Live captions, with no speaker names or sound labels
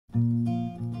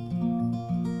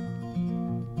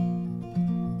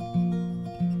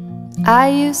I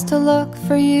used to look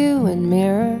for you in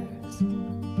mirrors,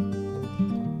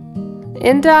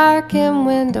 in darkened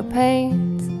window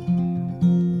panes,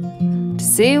 to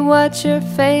see what your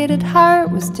faded heart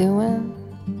was doing,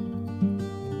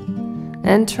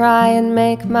 and try and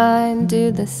make mine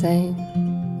do the same.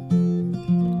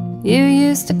 You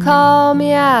used to call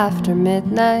me after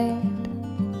midnight,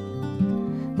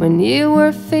 when you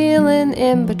were feeling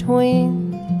in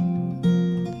between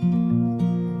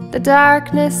the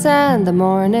darkness and the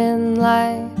morning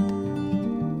light,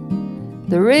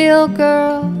 the real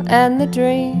girl and the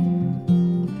dream.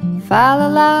 Fa la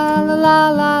la la la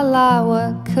la la,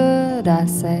 what could I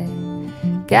say?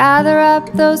 Gather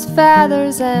up those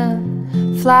feathers and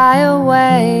fly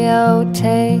away. Oh,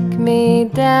 take me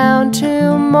down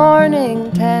to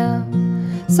Morningtown,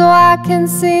 so I can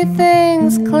see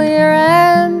things clear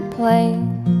and plain.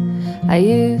 I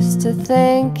used to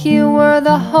think you were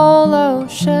the whole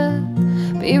ocean,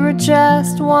 but you were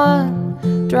just one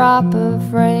drop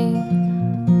of rain.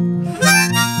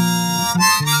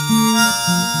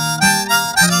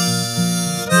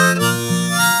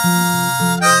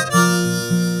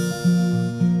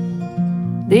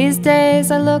 These days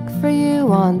I look for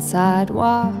you on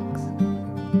sidewalks,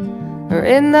 or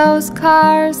in those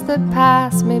cars that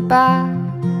pass me by,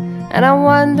 and I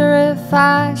wonder if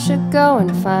I should go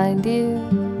and find you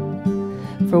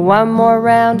for one more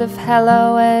round of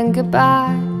hello and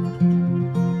goodbye.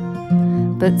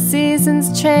 But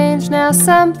seasons change now,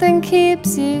 something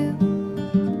keeps you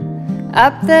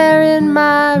up there in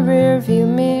my rearview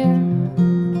mirror,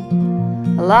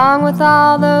 along with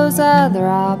all those other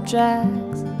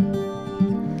objects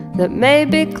that may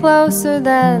be closer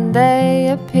than they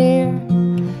appear.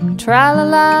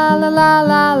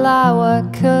 Tra-la-la-la-la-la-la,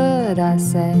 what could I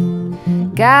say?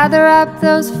 Gather up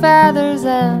those feathers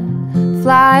and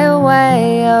fly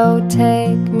away. Oh,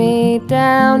 take me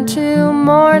down to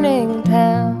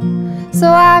Morningtown,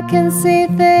 so I can see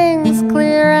things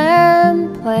clear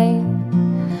and plain.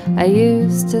 I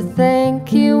used to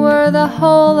think you were the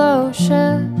whole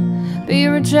ocean, but you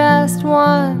were just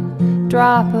one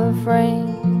drop of rain.